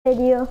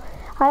Video.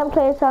 I am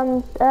playing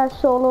some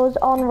solos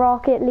on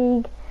Rocket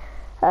League.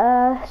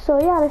 So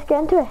yeah, let's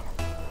get into it.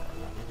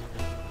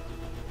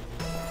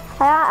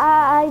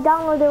 I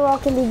downloaded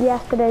Rocket League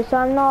yesterday, so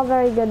I'm not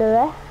very good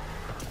at it.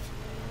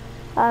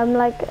 I'm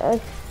like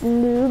a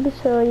noob,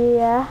 so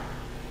yeah.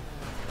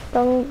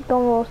 Don't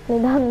roast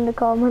me down in the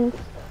comments.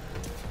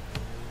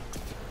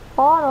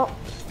 Oh no.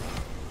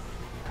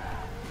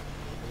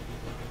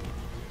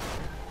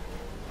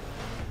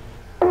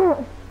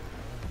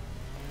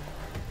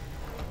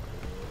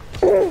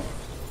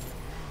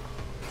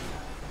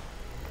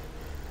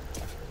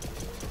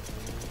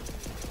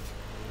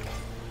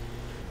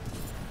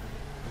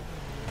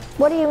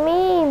 What do you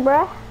mean,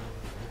 bruh?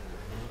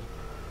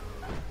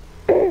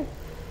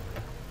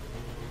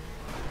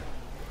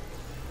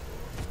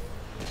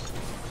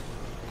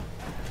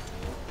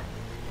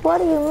 What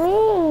do you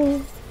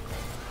mean?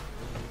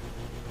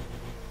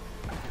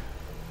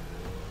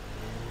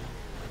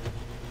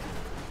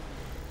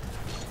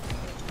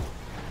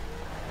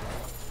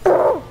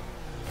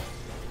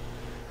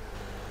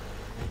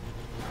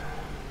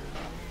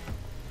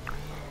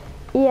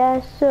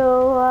 Yeah,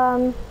 so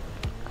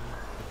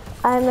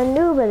I'm a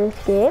noob at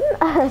this game.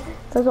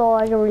 That's all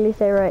I can really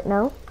say right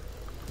now.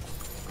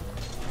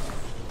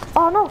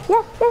 Oh no!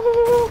 Yes!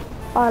 Yes!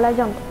 Oh, I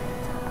jumped.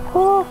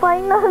 Oh,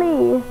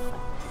 finally!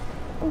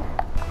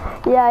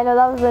 Yeah, I know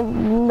that was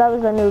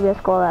the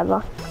noobiest goal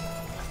ever.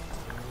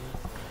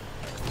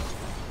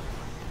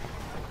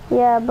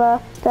 Yeah,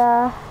 but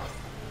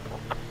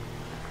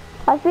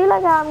I feel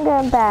like I'm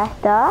getting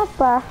better,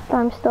 but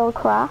I'm still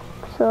crap.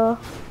 So.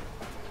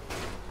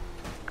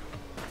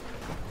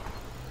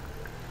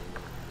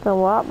 So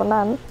what happened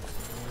then?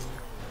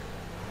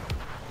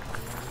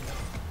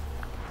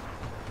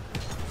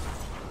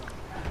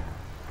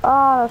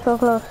 Oh, that's so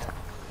close.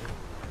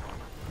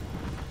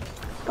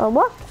 Oh,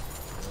 what?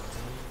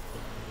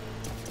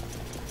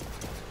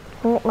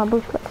 Make my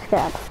boots look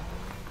scared.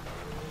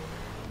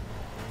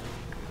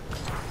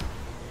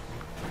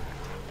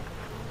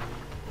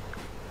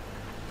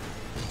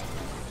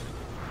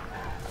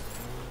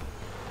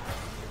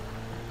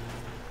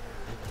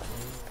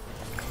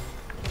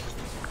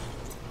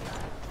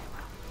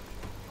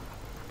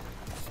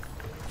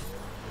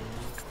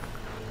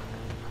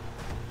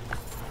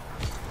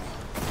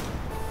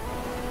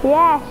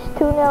 Yes,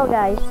 2-0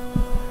 guys.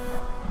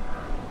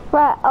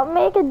 Right, I'll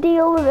make a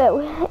deal with it.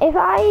 If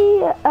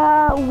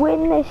I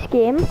win this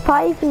game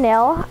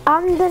 5-0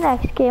 and the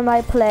next game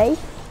I play,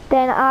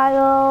 then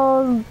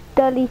I'll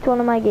delete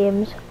one of my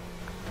games.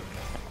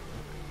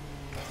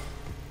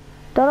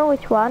 Don't know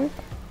which one,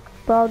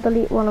 but I'll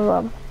delete one of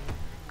them.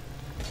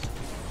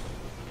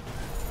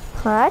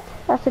 Alright,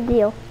 that's a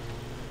deal.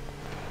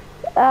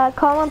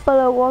 Comment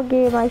below what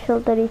game I shall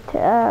delete.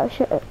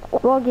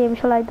 What game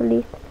shall I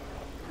delete?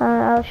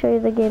 I'll show you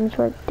the games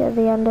right at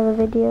the end of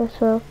the video,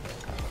 so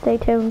stay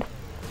tuned.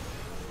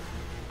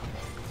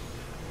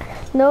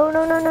 No,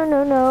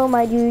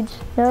 my dudes.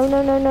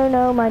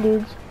 No, my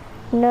dudes.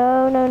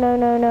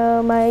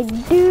 No, my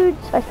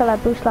dudes. I still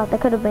have boost left. I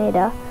could have made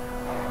her.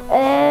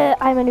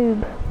 I'm a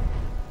noob.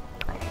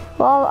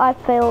 Well, I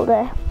failed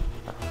it.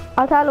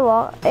 I'll tell you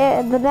what.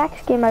 The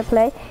next game I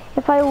play,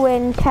 if I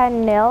win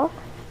 10-0,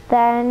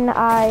 then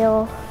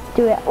I'll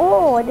do it.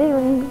 Oh, I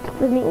didn't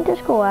even mean to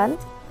score one.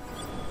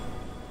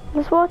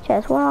 Let's watch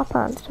this. What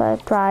happened? So I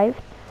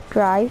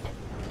drived.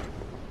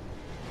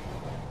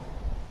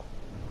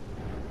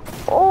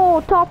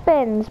 Oh, top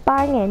ends,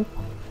 banging.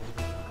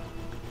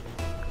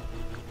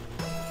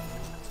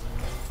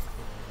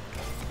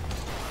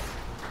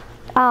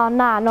 Oh,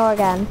 nah, not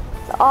again.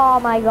 Oh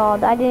my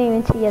god, I didn't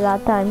even see it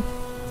that time.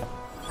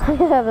 I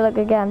gotta have a look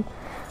again.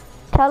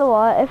 Tell you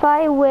what, if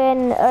I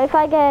win, if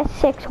I get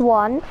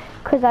 6-1,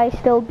 because I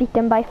still beat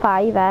them by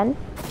 5 then.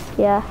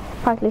 Yeah,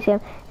 frankly same.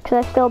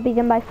 Because I still beat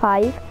them by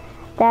 5.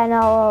 Then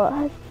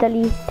I'll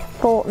delete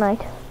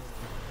Fortnite.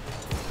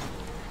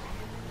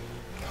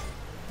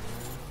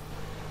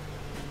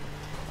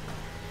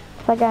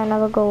 If I get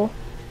another goal.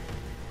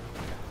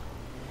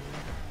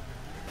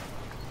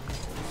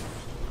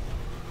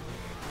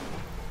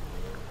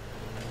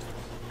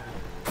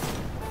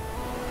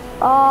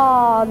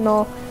 Oh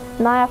no.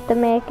 Now I have to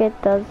make it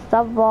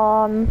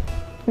 7.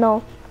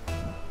 No.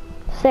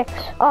 6.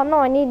 Oh no,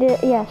 I need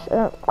it. Yes.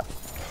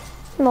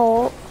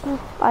 No.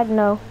 I don't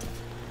know.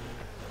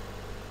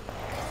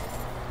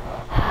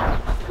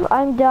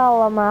 I'm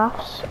dull at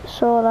maths,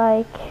 so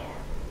like.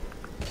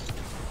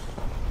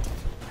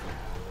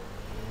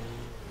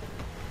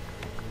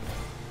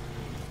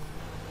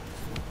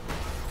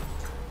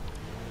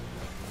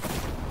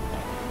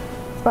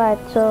 Right,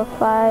 so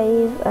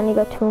 5, and you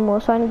got 2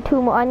 more, so I need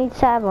 2 more, I need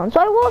 7.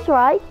 So I was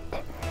right.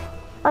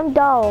 I'm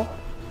dull.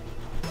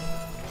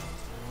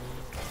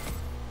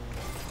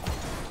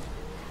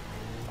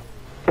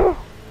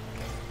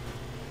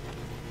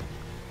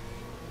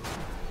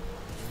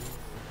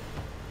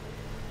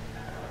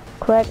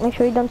 Quick, make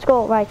sure you don't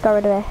score. Right, got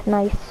rid of it.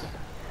 Nice.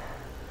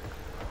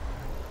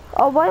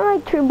 Oh, why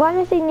am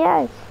I saying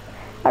yes?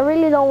 I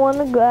really don't want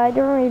to go. I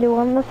don't really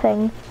want the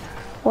thing.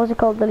 What's it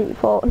called? Delete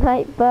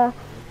Fortnite, but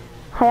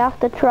I have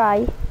to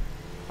try.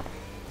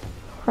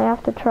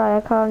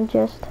 I can't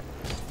just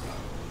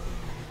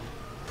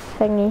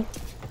thingy.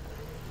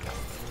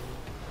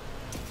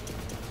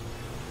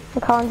 I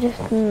can't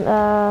just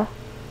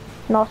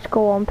not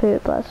score on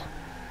purpose.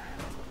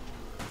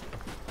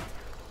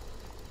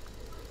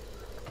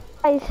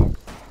 Guys,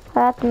 I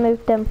have to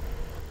move them.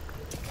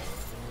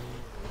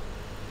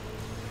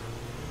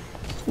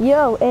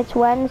 Yo, it's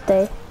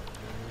Wednesday.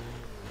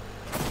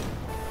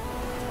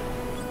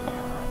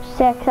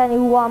 6, I need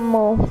one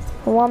more.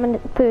 1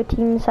 minute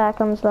 13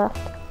 seconds left.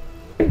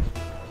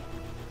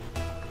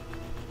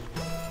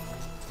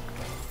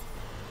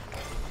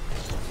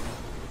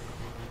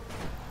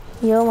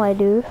 Yo, my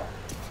dude.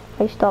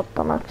 I stopped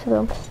on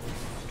accident.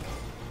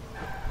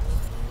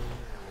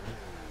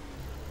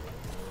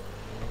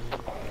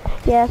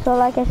 Yeah, so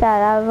like I said,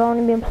 I've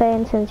only been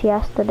playing since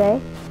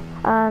yesterday.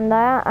 And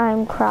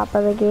I'm crap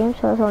at the game,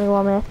 so it's only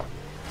 1 minute.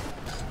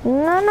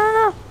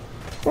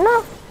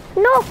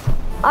 No!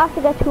 I have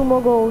to get 2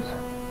 more goals. I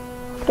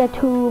have to get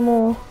 2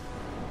 more.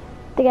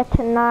 To get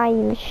to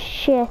 9.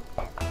 Shit.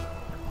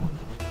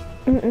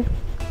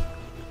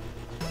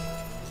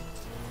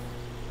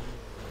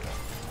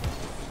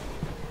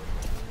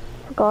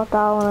 Forgot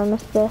that one, I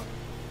missed it.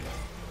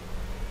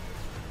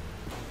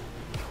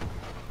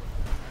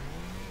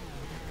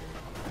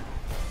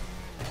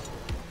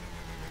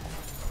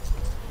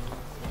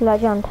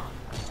 Legend.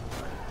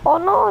 Oh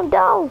no, I'm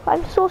down.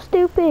 I'm so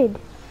stupid.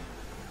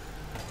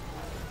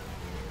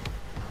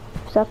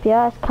 What's up,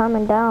 yeah? It's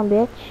coming down,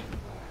 bitch.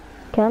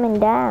 Coming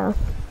down.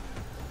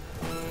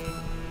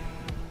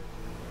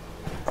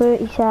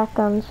 30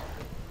 seconds.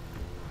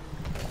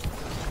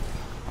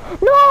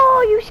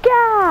 No, you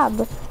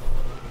scab!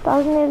 That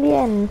was near the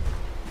end.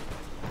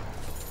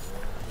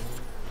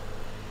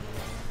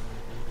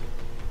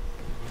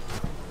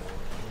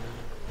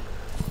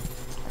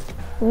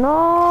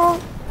 No.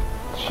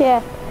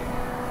 Shit.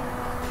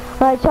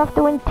 Right, so I have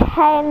to win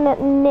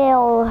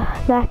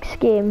 10-0 next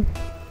game.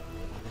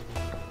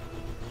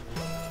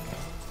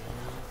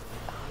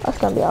 That's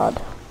gonna be hard.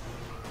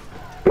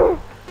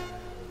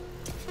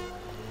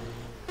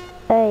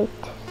 8,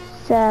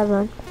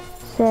 7,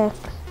 6,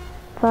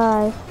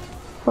 5,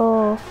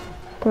 4,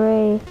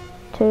 3,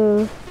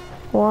 2,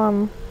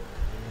 1.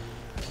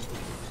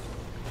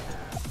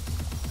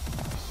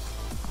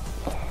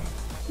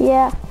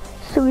 Yeah,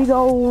 so we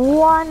got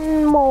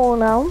 1 more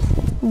now.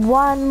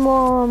 1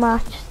 more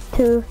match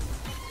to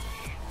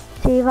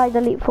see if I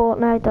delete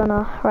Fortnite or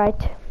not.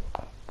 Right,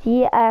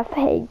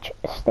 GFH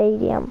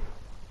Stadium.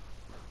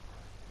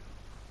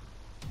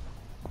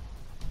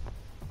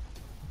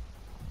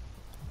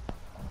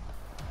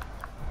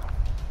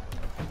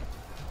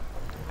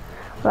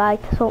 Right,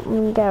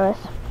 something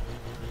Gareth.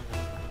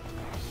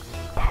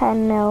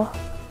 10-0.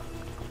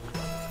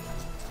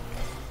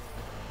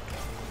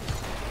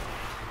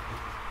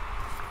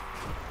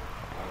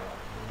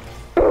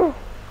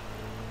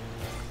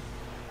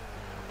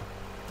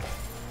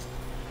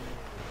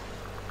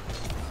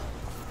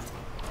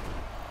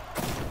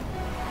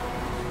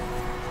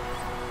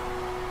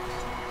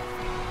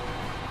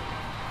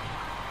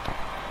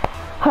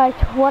 Right,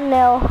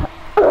 1-0.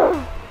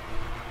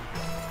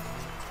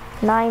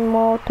 9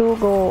 more to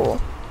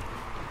go.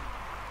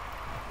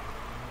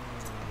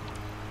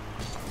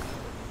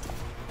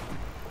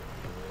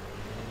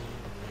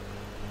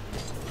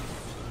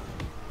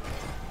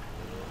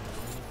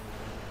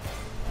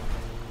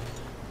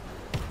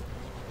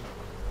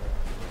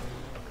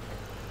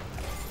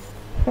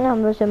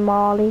 Numbers in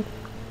Mali.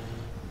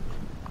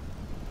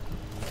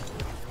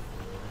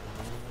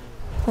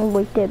 And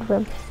we did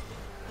win.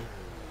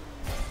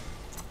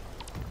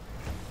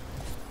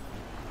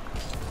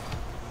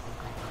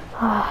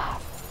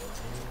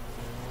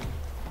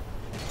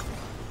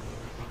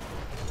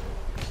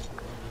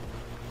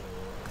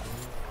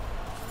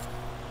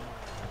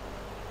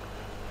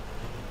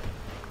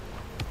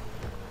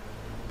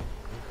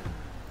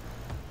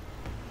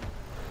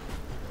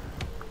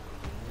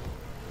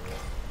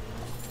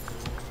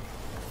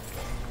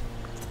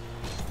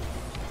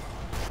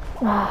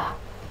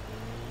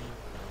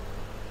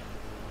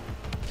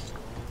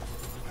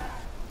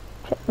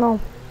 Shit, no.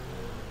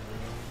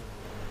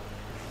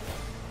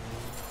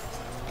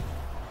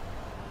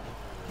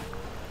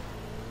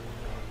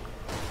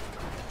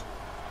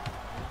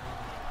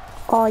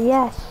 Oh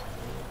yes.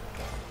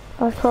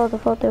 I was close, I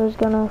thought they was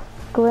gonna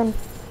go in.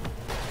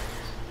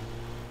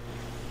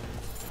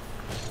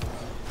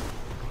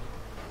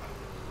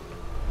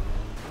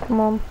 Come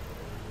on.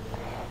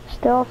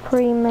 Still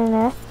 3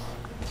 minutes.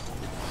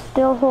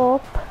 Still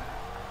hope.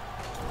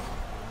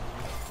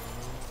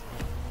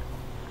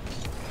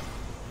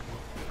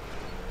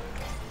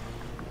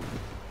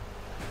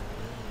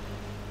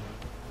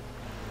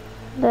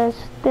 There's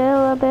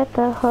still a bit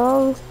of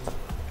hope.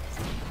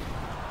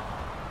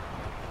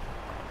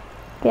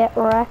 Get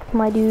wrecked,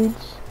 my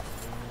dudes.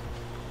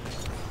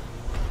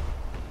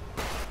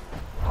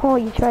 Oh,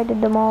 you tried to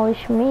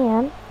demolish me,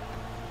 man.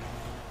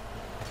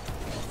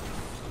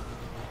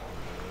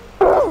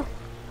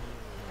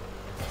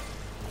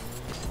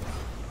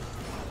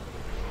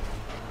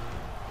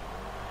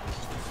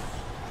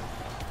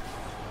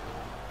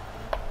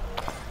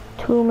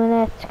 2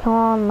 minutes, come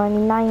on, I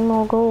need 9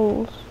 more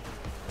goals.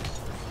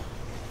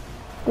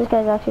 This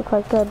guy's actually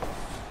quite good.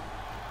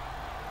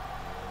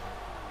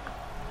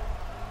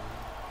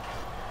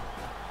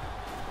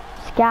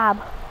 Scab.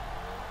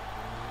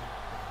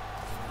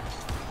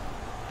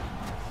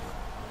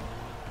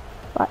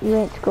 But you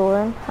ain't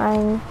scoring.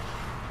 I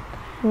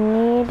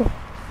need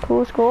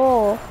to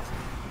score.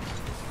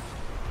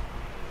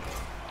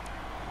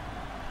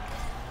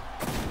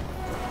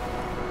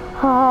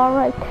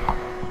 Alright.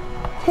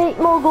 8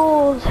 more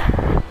goals.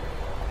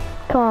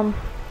 Come on.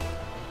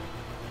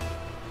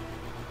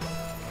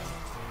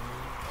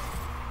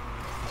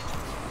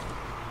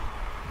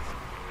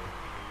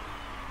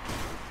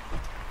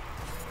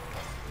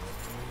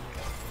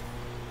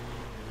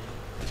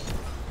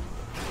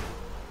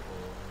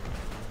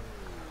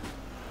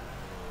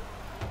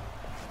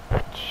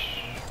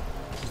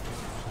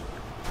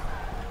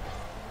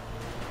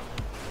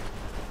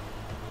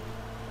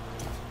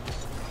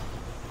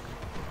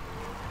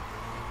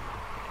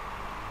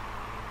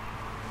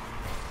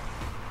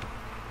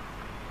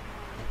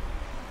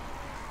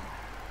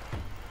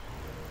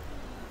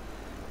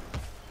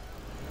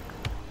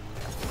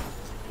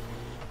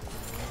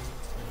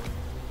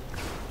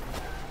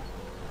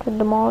 To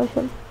demolish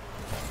him.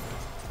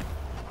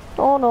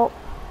 Oh no.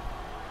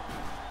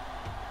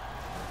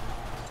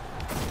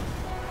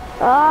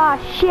 Ah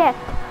shit.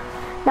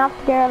 Now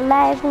to get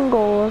 11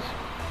 goals.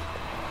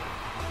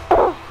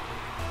 Guys,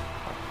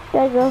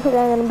 I don't think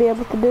I'm gonna be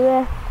able to do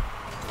it.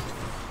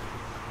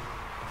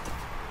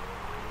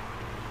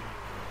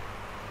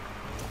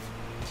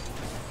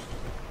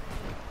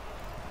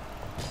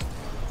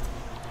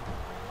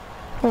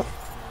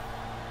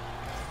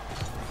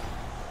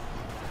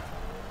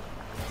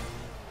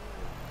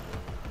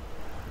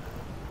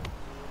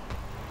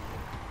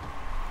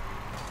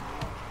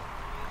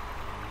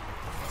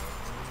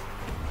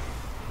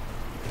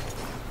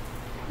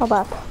 How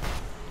about?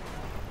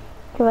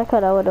 If I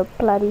could, I would have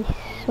bloody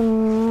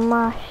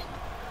smashed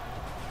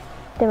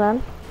the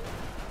man.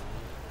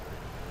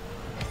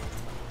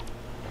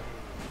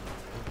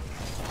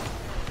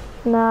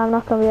 Nah, I'm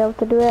not gonna be able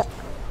to do it.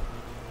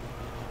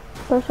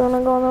 First one,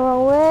 I'm going the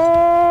wrong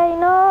way.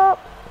 No!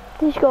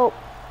 Let's go.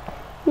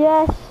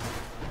 Yes!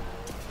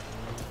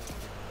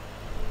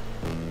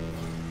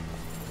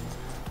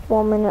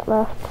 1 minute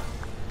left.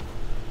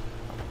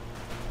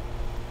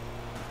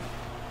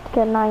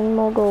 Get 9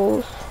 more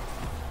goals.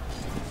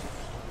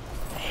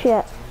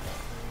 Shit.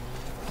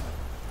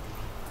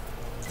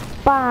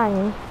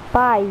 Bang.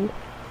 Bye.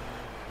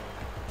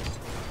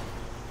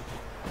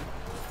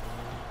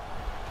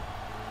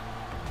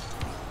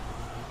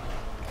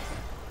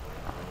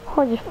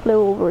 I just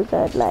flew over his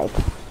head like,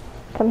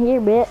 come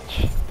here,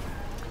 bitch.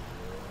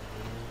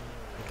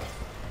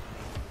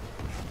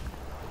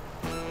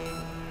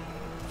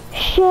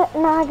 Shit,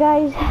 nah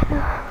guys.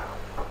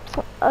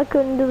 I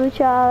couldn't do the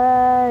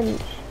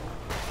challenge.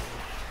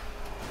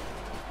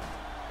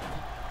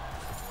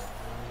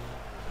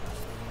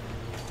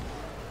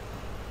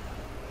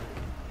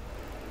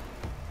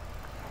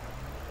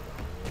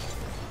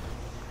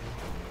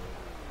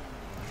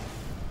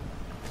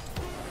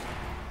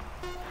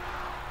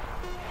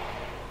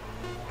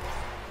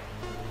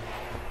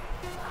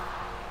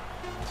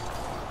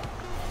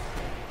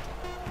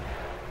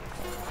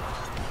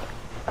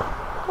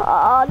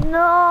 Oh no,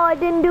 I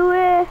didn't do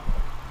it.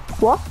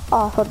 What?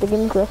 Oh, I thought the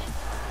game glitched.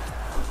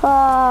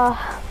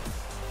 I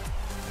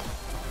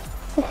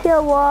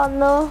still won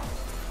though.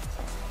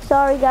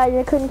 Sorry guys,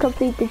 I couldn't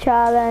complete the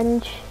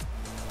challenge.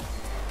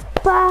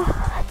 But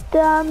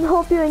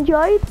hope you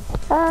enjoyed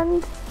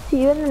and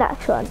see you in the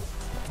next one.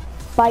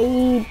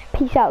 Bye.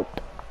 Peace out.